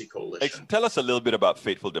Democracy Coalition. Tell us a little bit about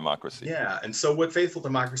Faithful Democracy. Yeah, and so what Faithful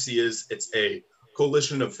Democracy is, it's a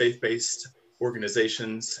coalition of faith-based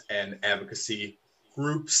organizations and advocacy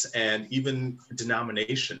groups and even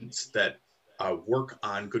denominations that work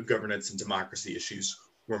on good governance and democracy issues.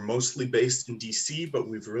 We're mostly based in DC, but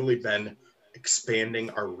we've really been expanding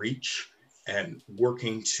our reach and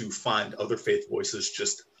working to find other faith voices,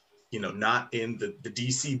 just not in the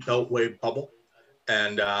DC Beltway bubble.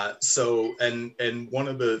 And so one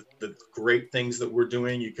of the great things that we're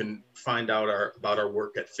doing, you can find out about our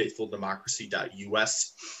work at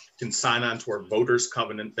faithfuldemocracy.us. You can sign on to our voters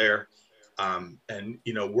covenant there. And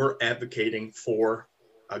we're advocating for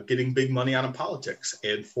getting big money out of politics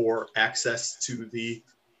and for access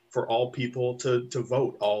for all people to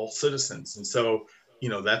vote, all citizens. And so,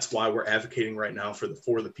 that's why we're advocating right now for the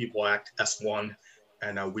For the People Act, S1.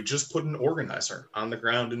 And we just put an organizer on the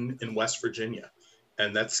ground in West Virginia.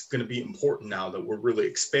 And that's going to be important now that we're really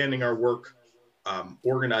expanding our work,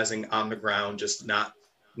 organizing on the ground, just not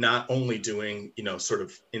only doing, sort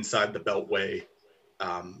of inside the Beltway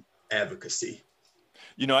advocacy.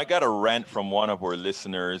 I got a rant from one of our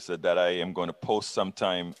listeners that I am going to post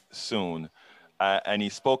sometime soon. And he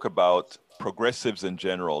spoke about progressives in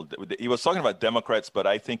general. He was talking about Democrats, but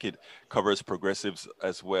I think it covers progressives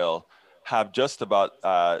as well, have just about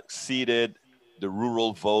ceded the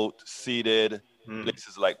rural vote, ceded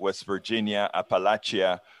places like West Virginia,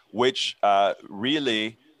 Appalachia, which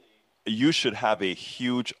really you should have a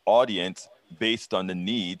huge audience based on the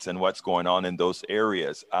needs and what's going on in those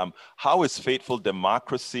areas. How is Faithful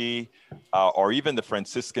Democracy or even the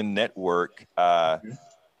Franciscan Network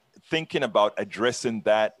thinking about addressing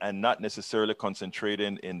that and not necessarily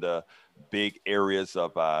concentrating in the big areas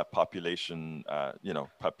of population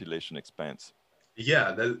expanse?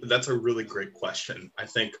 Yeah, that's a really great question. I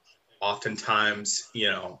think oftentimes,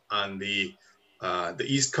 on the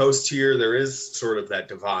East Coast here, there is sort of that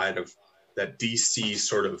divide of that DC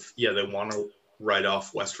sort of, they want to write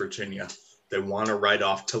off West Virginia. They want to write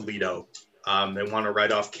off Toledo. They want to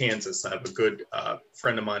write off Kansas. I have a good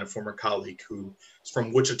friend of mine, a former colleague who is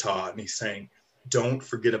from Wichita, and he's saying, don't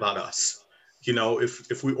forget about us.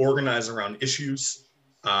 If we organize around issues,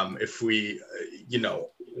 if we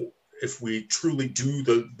truly do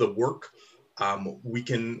the work, we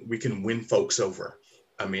can win folks over.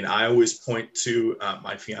 I mean, I always point to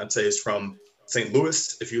my fiance is from St.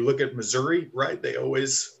 Louis. If you look at Missouri, right, they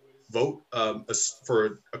always vote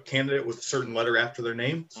for a candidate with a certain letter after their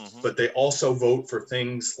name, but they also vote for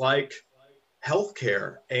things like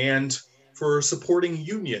healthcare and for supporting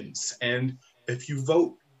unions. And if you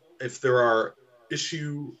vote, if there are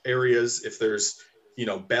issue areas, if there's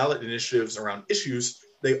ballot initiatives around issues,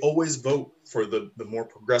 they always vote for the more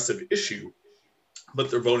progressive issue, but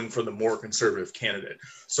they're voting for the more conservative candidate.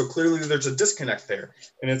 So clearly there's a disconnect there,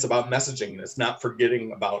 and it's about messaging, and it's not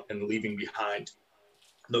forgetting about and leaving behind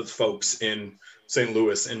those folks in St.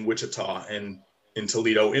 Louis, in Wichita, and in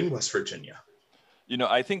Toledo, in West Virginia.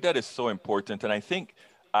 I think that is so important, and I think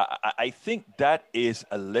that is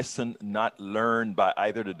a lesson not learned by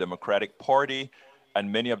either the Democratic Party and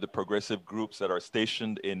many of the progressive groups that are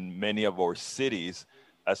stationed in many of our cities,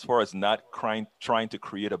 as far as not trying to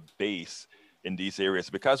create a base in these areas.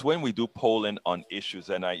 Because when we do polling on issues,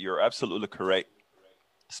 and you're absolutely correct,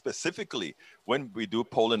 specifically when we do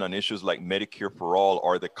polling on issues like Medicare for All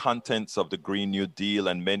or the contents of the Green New Deal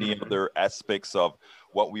and many other aspects of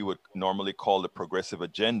what we would normally call the progressive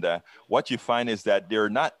agenda, what you find is that they're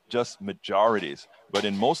not just majorities, but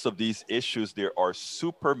in most of these issues, there are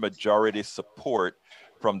super majority support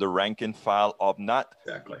from the rank and file of not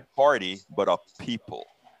party, but of people.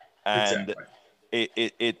 And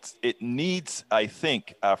it needs, I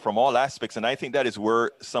think, from all aspects, and I think that is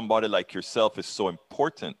where somebody like yourself is so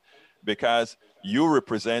important, because you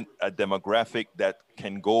represent a demographic that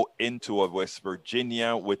can go into a West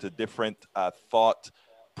Virginia with a different thought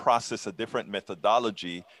process, a different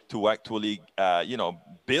methodology to actually,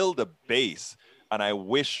 build a base. And I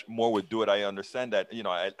wish more would do it. I understand that,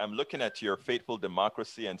 I'm looking at your Faithful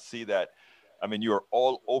Democracy and see that, I mean, you're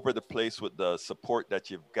all over the place with the support that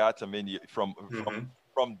you've got. I mean, from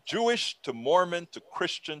Jewish to Mormon to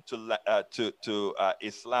Christian to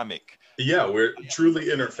Islamic. Yeah, we're truly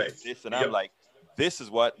interfaith. And I'm like, this is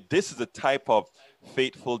the type of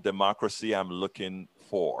faithful democracy I'm looking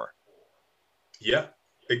for. Yeah,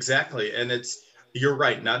 exactly. And you're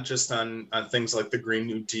right, not just on things like the Green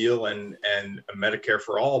New Deal and Medicare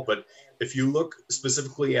for all, but if you look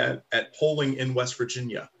specifically at polling in West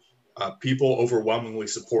Virginia, people overwhelmingly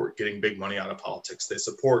support getting big money out of politics. They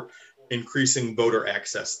support increasing voter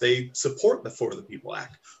access. They support the For the People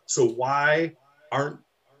Act. So why aren't,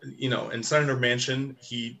 and Senator Manchin,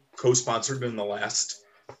 he co-sponsored in the last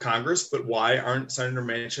Congress, but why aren't Senator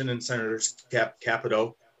Manchin and Senator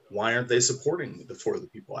Capito, why aren't they supporting the For the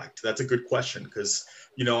People Act? That's a good question, because,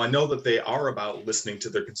 I know that they are about listening to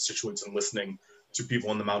their constituents and listening to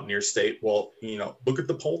people in the Mountaineer State. Well, look at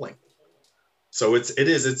the polling. So it's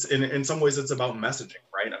in some ways it's about messaging,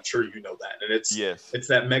 right? I'm sure you know that. And it's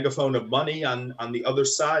that megaphone of money on the other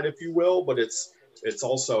side, if you will, but it's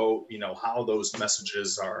also, how those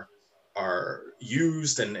messages are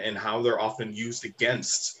used and how they're often used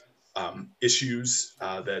against issues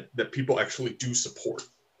that people actually do support.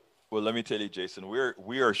 Well, let me tell you, Jason,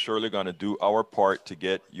 we are surely going to do our part to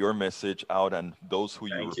get your message out, and those who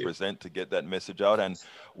you represent to get that message out. And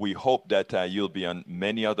we hope that you'll be on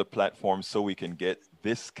many other platforms so we can get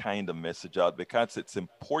this kind of message out, because it's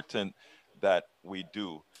important that we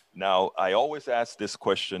do. Now, I always ask this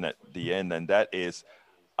question at the end, and that is,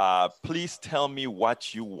 please tell me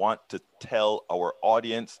what you want to tell our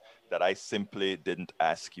audience that I simply didn't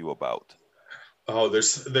ask you about. Oh,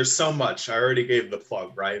 there's so much. I already gave the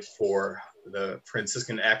plug, right, for the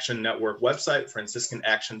Franciscan Action Network website,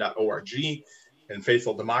 franciscanaction.org, and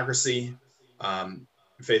Faithful Democracy,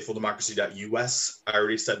 faithfuldemocracy.us. I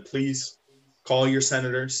already said, please call your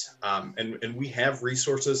senators. And we have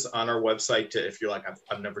resources on our website if you're like,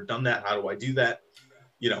 I've never done that. How do I do that?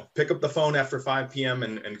 Pick up the phone after 5 p.m.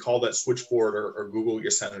 and call that switchboard or Google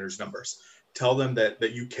your senators' numbers. Tell them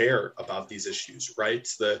that you care about these issues, right?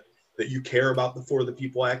 That you care about the For the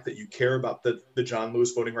People Act, that you care about the John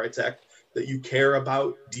Lewis Voting Rights Act, that you care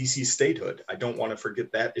about DC statehood. I don't want to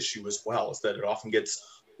forget that issue as well, is that it often gets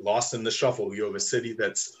lost in the shuffle. You have a city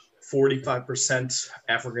that's 45%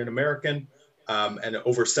 African-American and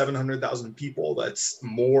over 700,000 people. That's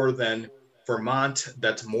more than Vermont,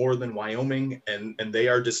 that's more than Wyoming, and they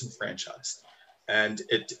are disenfranchised. And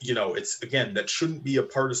it's, again, that shouldn't be a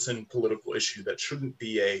partisan political issue. That shouldn't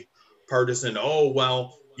be a partisan,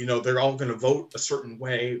 they're all going to vote a certain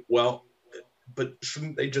way. Well, but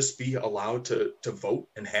shouldn't they just be allowed to vote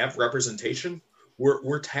and have representation?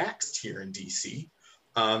 We're taxed here in DC.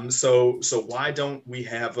 So why don't we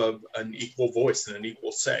have an equal voice and an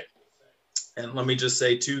equal say? And let me just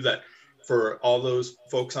say too, that for all those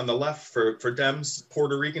folks on the left, for Dems,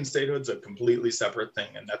 Puerto Rican statehood's a completely separate thing.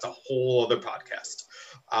 And that's a whole other podcast.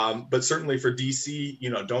 But certainly for DC,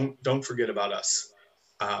 don't forget about us.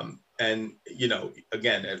 And,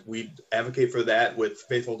 again, we advocate for that with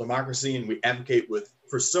Faithful Democracy, and we advocate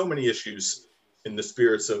for so many issues in the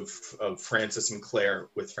spirits of Francis and Claire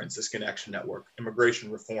with Franciscan Action Network,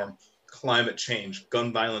 immigration reform, climate change,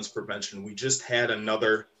 gun violence prevention. We just had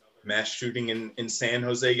another mass shooting in San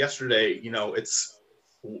Jose yesterday.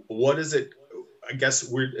 What is it? I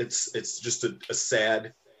guess it's just a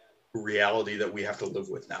sad reality that we have to live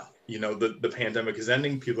with now. The pandemic is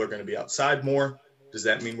ending. People are going to be outside more. Does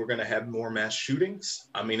that mean we're going to have more mass shootings?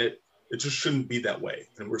 I mean, it just shouldn't be that way.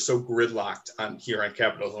 And we're so gridlocked here on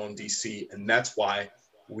Capitol Hill in DC. And that's why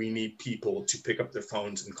we need people to pick up their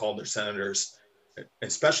phones and call their senators,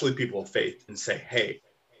 especially people of faith, and say, hey,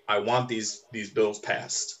 I want these bills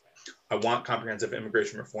passed. I want comprehensive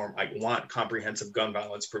immigration reform. I want comprehensive gun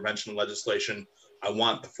violence prevention legislation. I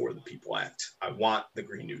want the For the People Act. I want the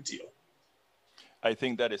Green New Deal. I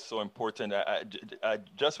think that is so important.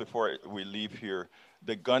 Just before we leave here,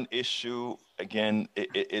 the gun issue, again,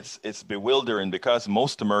 it's bewildering, because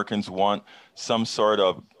most Americans want some sort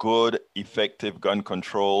of good, effective gun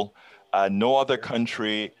control. No other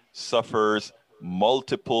country suffers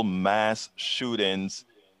multiple mass shootings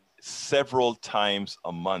several times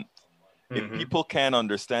a month. Mm-hmm. If people can't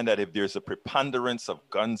understand that, if there's a preponderance of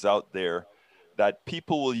guns out there, that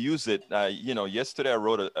people will use it. Yesterday I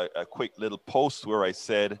wrote a quick little post where I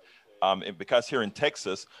said, because here in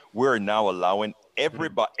Texas, we're now allowing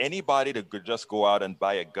anybody to just go out and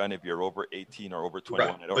buy a gun if you're over 18 or over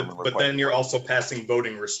 21. Right. But then you're also passing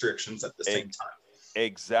voting restrictions at the same time.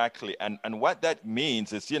 Exactly. And what that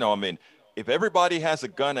means is, if everybody has a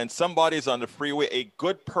gun and somebody's on the freeway, a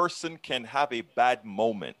good person can have a bad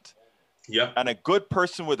moment. Yeah. And a good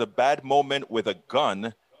person with a bad moment with a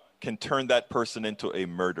gun can turn that person into a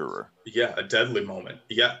murderer. Yeah, a deadly moment.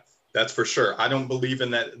 Yeah, that's for sure. I don't believe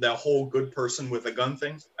in that whole good person with a gun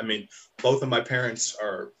thing. I mean, both of my parents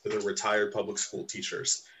are retired public school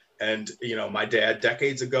teachers. And, my dad,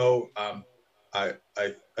 decades ago, I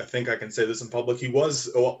think I can say this in public, he was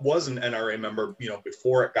an NRA member,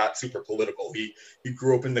 before it got super political. He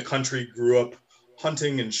grew up in the country, grew up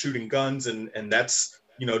hunting and shooting guns. And that's,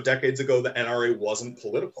 decades ago, the NRA wasn't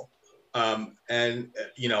political.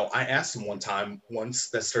 I asked him one time, once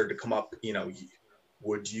that started to come up,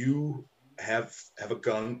 would you have a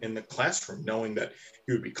gun in the classroom, knowing that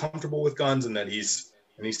he would be comfortable with guns and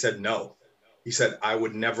he said, no. He said,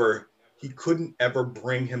 he couldn't ever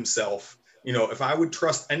bring himself, if I would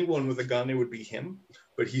trust anyone with a gun, it would be him.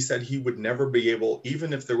 But he said he would never be able,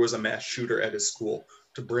 even if there was a mass shooter at his school,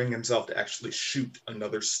 to bring himself to actually shoot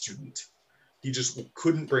another student. He just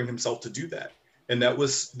couldn't bring himself to do that. And that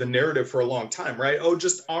was the narrative for a long time, right? Oh,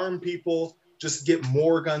 just arm people, just get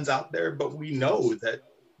more guns out there. But we know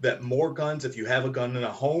that more guns, if you have a gun in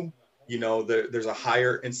a home, there's a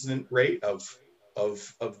higher incident rate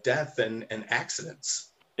of death and accidents.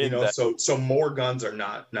 So more guns are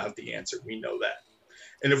not the answer. We know that.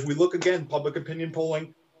 And if we look again, public opinion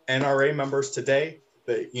polling, NRA members today,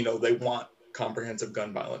 they want comprehensive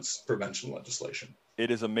gun violence prevention legislation. It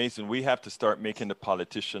is amazing. We have to start making the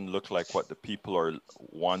politician look like what the people are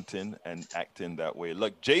wanting and acting that way.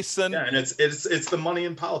 Look, Jason. Yeah, and it's the money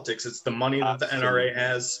in politics. It's the money that the NRA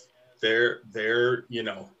has. They're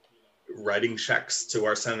writing checks to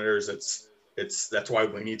our senators. That's why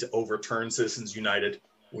we need to overturn Citizens United.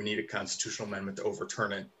 We need a constitutional amendment to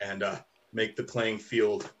overturn it and make the playing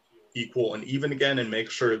field equal and even again, and make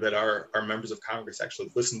sure that our members of Congress actually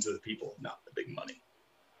listen to the people, not the big money.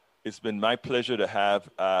 It's been my pleasure to have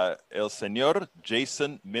El Señor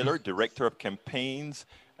Jason Miller, Director of Campaigns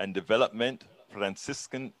and Development,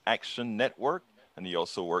 Franciscan Action Network, and he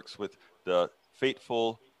also works with the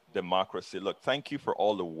Faithful Democracy. Look, thank you for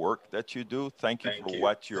all the work that you do. Thank you for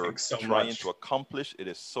what you're trying to accomplish. It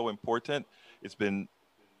is so important. It's been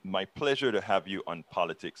my pleasure to have you on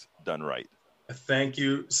Politics Done Right. Thank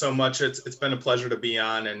you so much. It's been a pleasure to be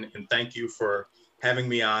on, and thank you for having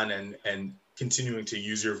me on and continuing to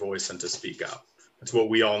use your voice and to speak out. That's what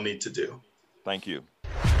we all need to do. Thank you.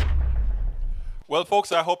 Well,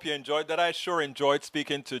 folks, I hope you enjoyed that. I sure enjoyed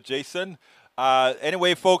speaking to Jason.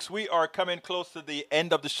 Anyway, folks, we are coming close to the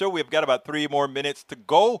end of the show. We've got about 3 more minutes to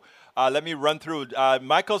go. Let me run through.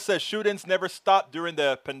 Michael says shootings never stopped during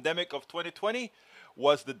the pandemic of 2020.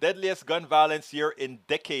 Was the deadliest gun violence year in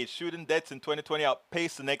decades. Shooting deaths in 2020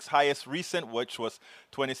 outpaced the next highest recent, which was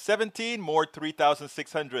 2017, more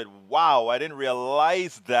 3,600. Wow, I didn't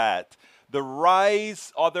realize that. The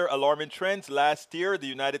rise, other alarming trends. Last year, the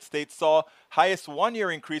United States saw highest one-year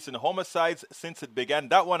increase in homicides since it began.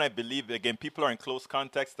 That one, I believe, again, people are in close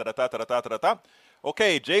context.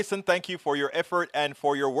 Okay, Jason, thank you for your effort and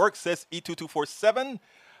for your work, says E2247.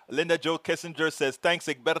 Linda Jo Kessinger says, thanks,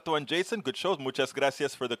 Egberto and Jason. Good shows. Muchas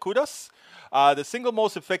gracias for the kudos. The single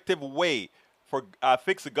most effective way for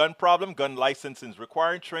fix the gun problem, gun licensing,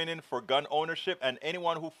 requiring training for gun ownership, and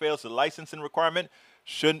anyone who fails the licensing requirement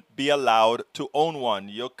shouldn't be allowed to own one.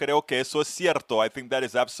 Yo creo que eso es cierto. I think that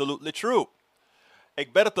is absolutely true.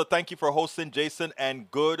 Egberto, thank you for hosting, Jason, and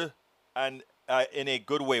in a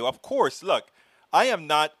good way. Of course, look, I am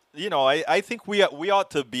not, I think we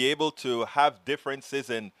ought to be able to have differences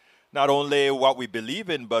in not only what we believe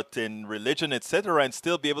in, but in religion, etc., and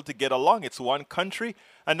still be able to get along. It's one country.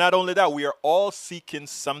 And not only that, we are all seeking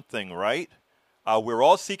something, right? We're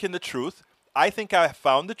all seeking the truth. I think I have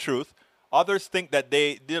found the truth. Others think that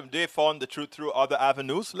they found the truth through other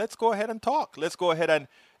avenues. Let's go ahead and talk. Let's go ahead and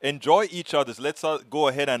enjoy each other's. Let's go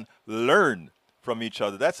ahead and learn from each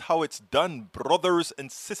other. That's how it's done, brothers and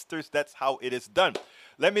sisters. That's how it is done.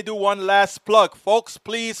 Let me do one last plug. Folks,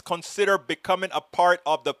 please consider becoming a part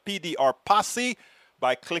of the PDR Posse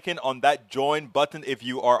by clicking on that join button if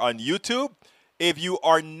you are on YouTube. If you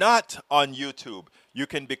are not on YouTube, you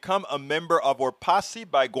can become a member of our posse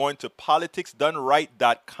by going to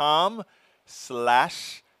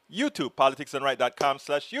politicsdoneright.com/YouTube.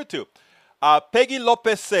 politicsdoneright.com/YouTube. Peggy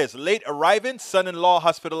Lopez says, late arriving, son-in-law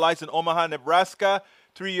hospitalized in Omaha, Nebraska.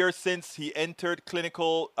 3 years since he entered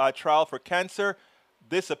clinical trial for cancer.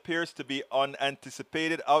 This appears to be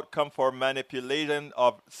unanticipated outcome for manipulation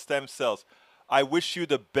of stem cells. I wish you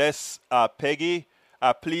the best, Peggy.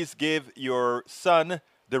 Please give your son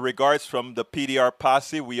the regards from the PDR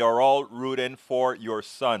posse. We are all rooting for your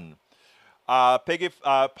son.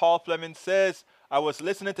 Paul Fleming says, I was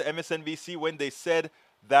listening to MSNBC when they said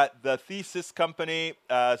that the Thesis Company's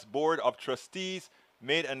board of trustees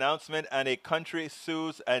made announcement and a country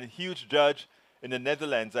sues and huge judge in the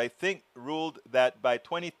Netherlands, I think, ruled that by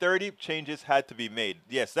 2030 changes had to be made.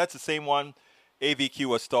 Yes, that's the same one AVQ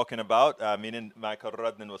was talking about, meaning Michael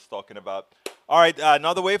Rudnan was talking about. All right,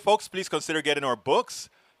 another way, folks, please consider getting our books.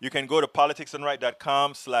 You can go to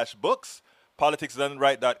politicsdoneright.com/books,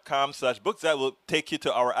 politicsdoneright.com/books. That will take you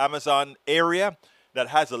to our Amazon area that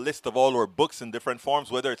has a list of all our books in different forms,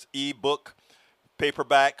 whether it's ebook,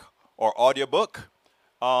 paperback, or audiobook.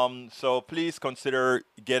 So please consider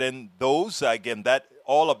getting those. Again,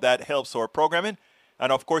 all of that helps our programming.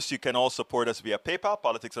 And of course, you can all support us via PayPal,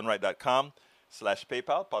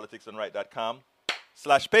 politicsdoneright.com/PayPal,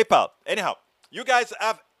 politicsdoneright.com/PayPal. Anyhow, you guys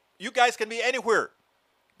can be anywhere,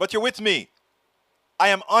 but you're with me. I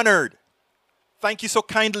am honored. Thank you so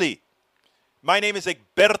kindly. My name is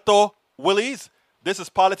Egberto Willies. This is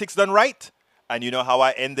Politics Done Right. And you know how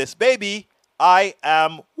I end this baby. I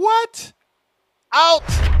am what? Out!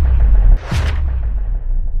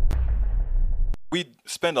 We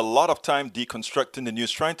spend a lot of time deconstructing the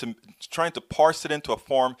news, trying to parse it into a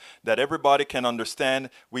form that everybody can understand.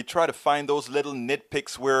 We try to find those little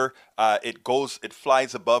nitpicks where it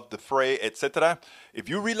flies above the fray, etc. If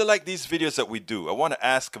you really like these videos that we do, I want to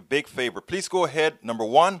ask a big favor. Please go ahead, number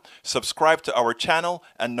one, subscribe to our channel,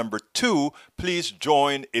 and number two, please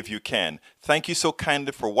join if you can. Thank you so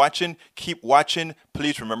kindly for watching. Keep watching.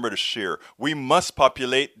 Please remember to share. We must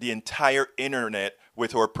populate the entire internet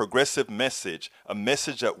with our progressive message, a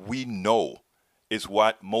message that we know is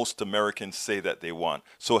what most Americans say that they want.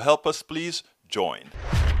 So help us, please join.